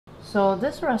So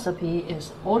this recipe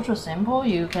is ultra simple.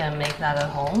 You can make that at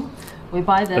home. We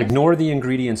buy this. Ignore the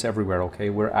ingredients everywhere, okay?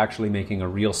 We're actually making a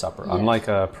real supper. Yes. Unlike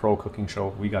a pro cooking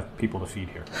show, we got people to feed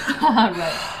here.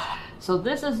 Right. So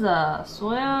this is the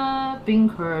soy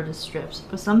beancurd strips,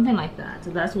 but something like that. So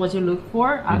that's what you look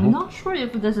for. I'm not sure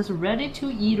if this is ready to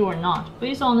eat or not.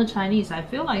 Based on the Chinese, I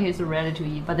feel like it's ready to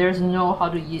eat, but there's no how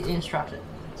to eat instructed.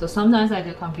 So sometimes I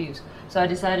get confused. So I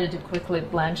decided to quickly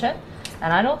blanch it.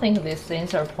 And I don't think these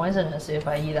things are poisonous if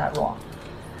I eat that raw.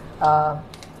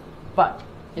 But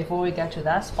before we get to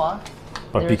that spot...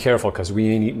 But be careful, because we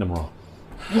ain't eating them raw.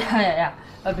 Yeah.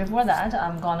 But before that,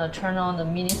 I'm gonna turn on the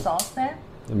mini saucepan.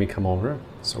 Let me come over.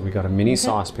 So we got a mini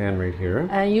saucepan right here.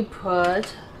 And you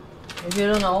put, if you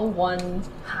don't know,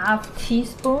 1/2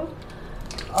 teaspoon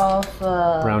of...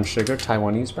 brown sugar,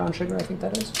 Taiwanese brown sugar, I think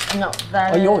that is. No,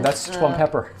 that no, is, that's Sichuan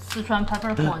pepper. Sichuan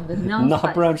peppercorn, the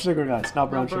Not brown sugar, guys.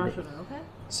 Not brown sugar. Okay.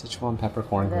 Sichuan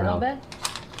peppercorn A little ground. bit.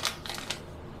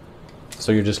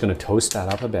 So you're just going to toast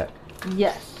that up a bit.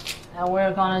 Yes. And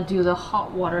we're gonna do the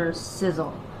hot water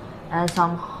sizzle and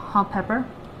some hot pepper.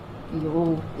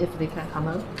 If they can come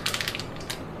out.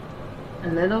 A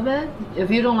little bit. If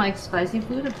you don't like spicy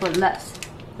food, put less.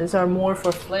 These are more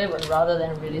for flavor rather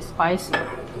than really spicy.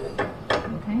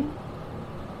 Okay.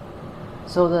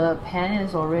 So the pan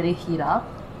is already heated up.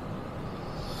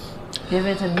 Give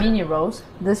it a mini roast.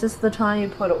 This is the time you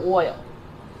put oil.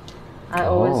 I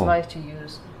always like to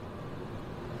use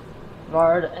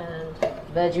lard and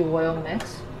veggie oil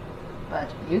mix, but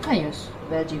you can use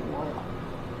veggie oil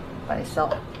by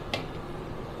itself.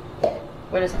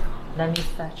 Wait a second. Let me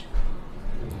fetch.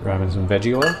 Grabbing some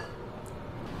veggie oil.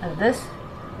 And this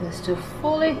is to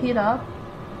fully heat up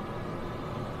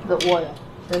the oil.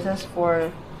 This is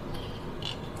for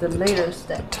the later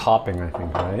step. Topping, I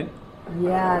think, right?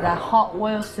 Yeah, that hot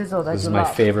oil sizzle that This you is my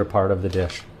love. favorite part of the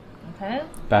dish. Okay.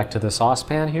 Back to the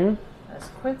saucepan here. Let's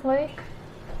quickly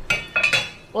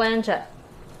blanch it.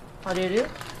 How do you do?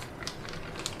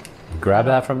 Grab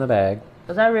that from the bag.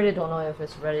 Because I really don't know if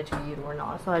it's ready to eat or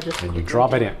not, so I just... And you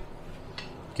drop it in.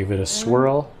 Give it a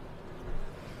swirl.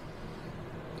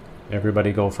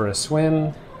 Everybody go for a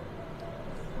swim.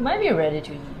 Might be ready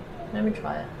to eat. Let me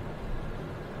try it.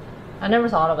 I never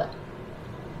thought of it.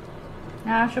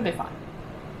 Yeah, it should be fine.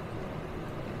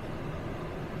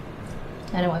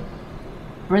 Anyway,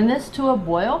 bring this to a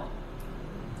boil.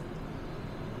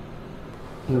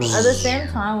 At the same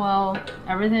time, while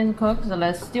everything's cooked, so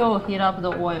let's still heat up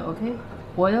the oil, okay?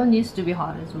 Oil needs to be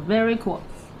hot. It's very cool.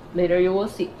 Later you will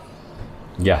see.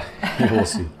 Yeah, you will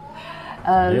see.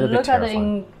 Look at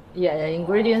the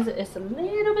ingredients. It's a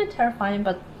little bit terrifying,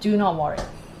 but do not worry.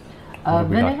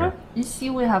 Vinegar. You see,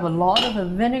 we have a lot of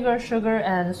vinegar, sugar,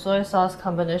 and soy sauce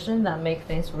combination that make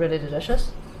things really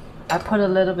delicious. I put a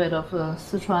little bit of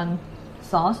Sichuan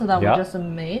sauce that we just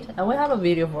made, and we have a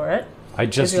video for it. I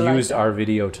just used our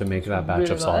video to make that batch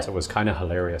of sauce. It was kind of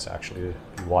hilarious, actually,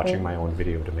 watching my own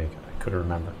video to make it. I couldn't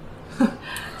remember.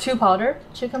 2 powder,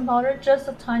 chicken powder, just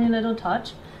a tiny little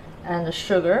touch, and the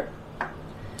sugar.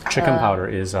 Chicken powder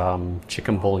is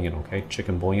chicken bouillon, okay?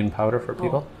 Chicken bouillon powder for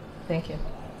people. Thank you.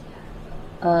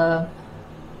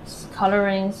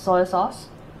 Coloring soy sauce,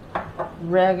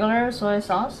 regular soy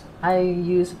sauce. I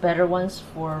use better ones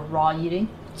for raw eating.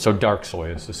 So dark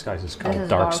soy. This guy's is called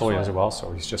dark soy as well,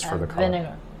 so he's just for the color.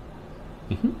 Vinegar.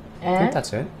 I think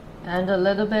that's it. And a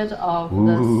little bit of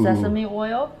the sesame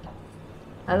oil.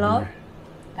 I love.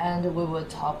 And we will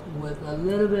top with a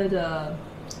little bit of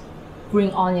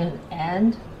green onion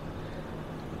and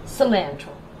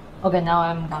cilantro. Okay, now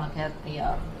I'm gonna get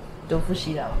the tofu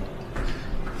sheet out.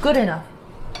 Good enough.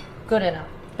 Good enough.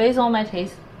 Based on my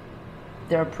taste,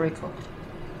 they're pre-cooked.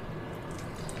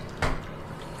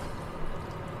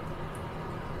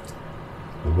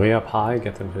 Way up high,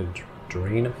 get them to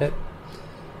drain a bit.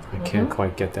 I can't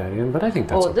quite get that in, but I think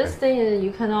that's okay. This thing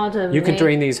you cannot you can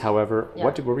drain these however.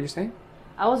 What were you saying?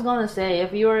 I was gonna say,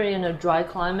 if you're in a dry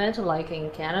climate like in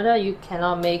Canada, you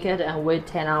cannot make it and wait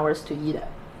 10 hours to eat it.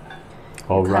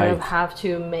 Oh, you right. kind of have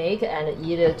to make and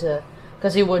eat it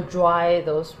because it will dry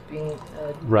those being.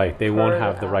 Right, they won't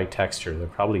have the right texture. They'll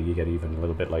probably get even a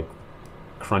little bit like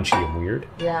crunchy and weird.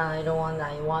 Yeah, I don't want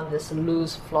that. You want this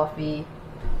loose, fluffy.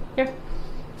 Here.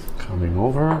 Coming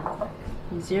over.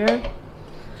 Easier.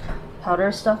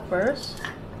 Powder stuff first.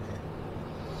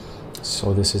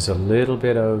 So this is a little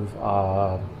bit of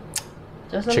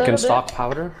chicken stock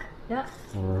powder. Yeah.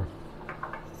 Or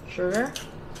sugar.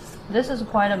 This is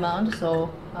quite amount,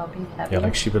 so I'll be happy. Yeah,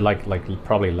 like she would like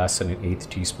probably less than an 1/8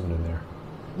 teaspoon in there.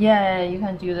 Yeah, you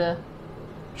can do the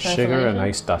sugar, a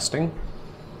nice dusting.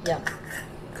 Yeah,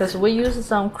 because we use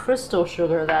some crystal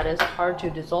sugar that is hard to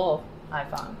dissolve, I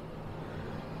found.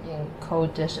 in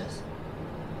cold dishes.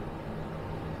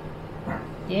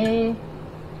 Yay.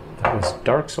 That was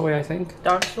dark soy, I think.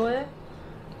 Dark soy.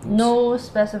 No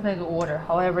specific order,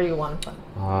 however you want to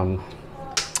put.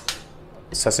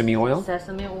 Sesame oil.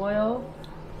 Sesame oil.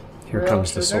 Here real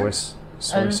comes the sugar, soy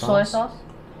sauce. Soy sauce.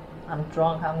 I'm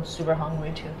drunk. I'm super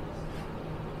hungry too.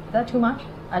 Is that too much?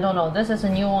 I don't know. This is a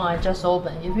new one I just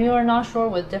opened. If you are not sure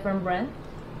with different brand,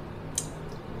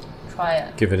 try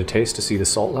it. Give it a taste to see the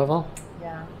salt level.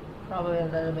 Yeah, probably a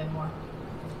little bit more.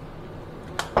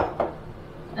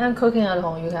 And cooking at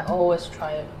home, you can always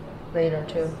try it later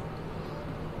too.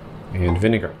 And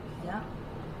vinegar. Yeah.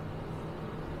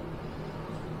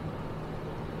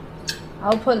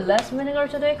 I'll put less vinegar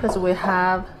today because we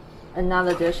have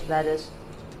another dish that is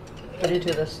headed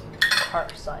to the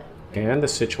tart side. And the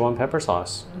Sichuan pepper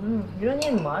sauce. You don't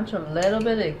need much, a little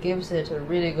bit, it gives it a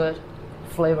really good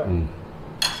flavor.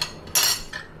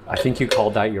 I think you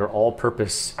called that your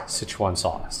all-purpose Sichuan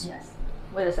sauce. Yes.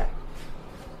 Wait a sec.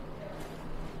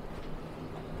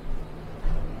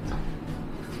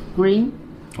 Green.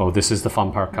 Oh, this is the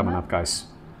fun part coming up, guys.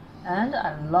 And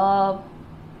I love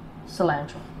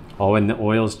cilantro. Oh, and the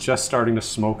oil's just starting to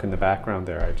smoke in the background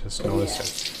there. I just noticed it.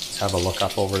 Let's have a look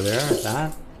up over there at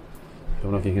that. I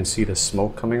don't know if you can see the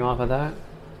smoke coming off of that.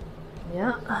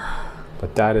 Yeah.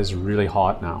 But that is really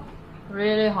hot now.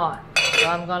 Really hot. So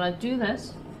I'm gonna do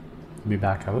this. Let me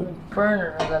back out. Burn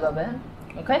it a little bit.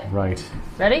 Okay? Right.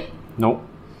 Ready? Nope.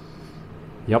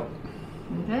 Yep.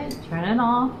 Okay, turn it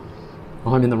off.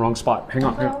 Oh, I'm in the wrong spot. Hang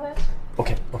on.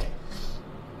 Okay. Okay.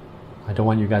 I don't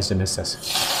want you guys to miss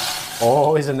this.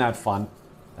 Oh, isn't that fun?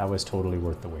 That was totally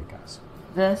worth the wait, guys.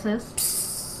 This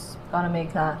is gonna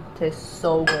make that taste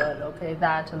so good, okay?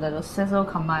 That little sizzle,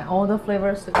 combine all the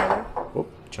flavors together. Oh,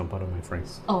 jump out of my frame.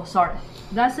 Oh, sorry.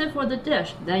 That's it for the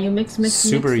dish. Then you mix.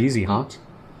 Super easy, huh?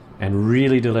 And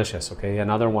really delicious, okay?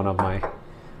 Another one of my...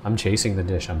 I'm chasing the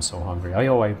dish. I'm so hungry.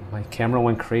 My camera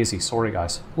went crazy. Sorry,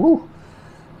 guys. Woo!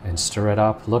 And stir it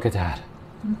up. Look at that.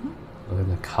 Look at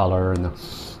the color and the...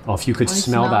 Oh, if you could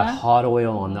smell that hot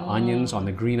oil on the onions, on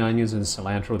the green onions and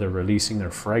cilantro, they're releasing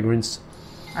their fragrance.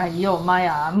 Yo,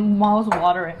 Maya, I'm mouth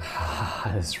watering.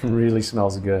 This really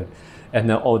smells good. And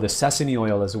the sesame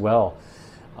oil as well,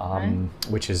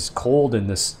 which is cold in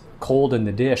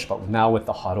the dish, but now with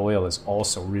the hot oil is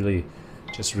also really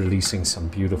just releasing some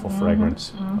beautiful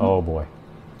fragrance. Oh boy.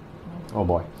 Oh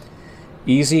boy.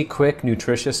 Easy, quick,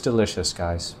 nutritious, delicious,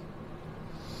 guys.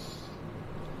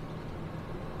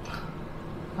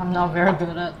 I'm not very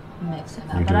good at mixing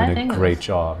that. You're doing a great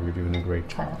job. You're doing a great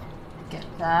job. Get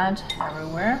that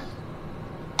everywhere.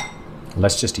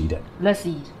 Let's just eat it. Let's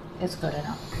eat. It's good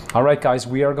enough. All right, guys,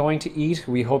 we are going to eat.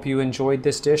 We hope you enjoyed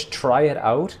this dish. Try it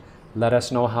out. Let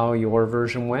us know how your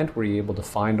version went. Were you able to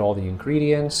find all the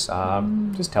ingredients?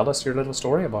 Just tell us your little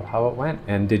story about how it went.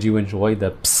 And did you enjoy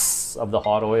the psst of the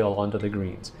hot oil onto the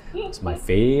greens? It's my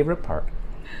favorite part.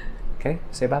 Okay,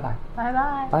 say bye-bye.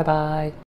 Bye-bye. Bye-bye.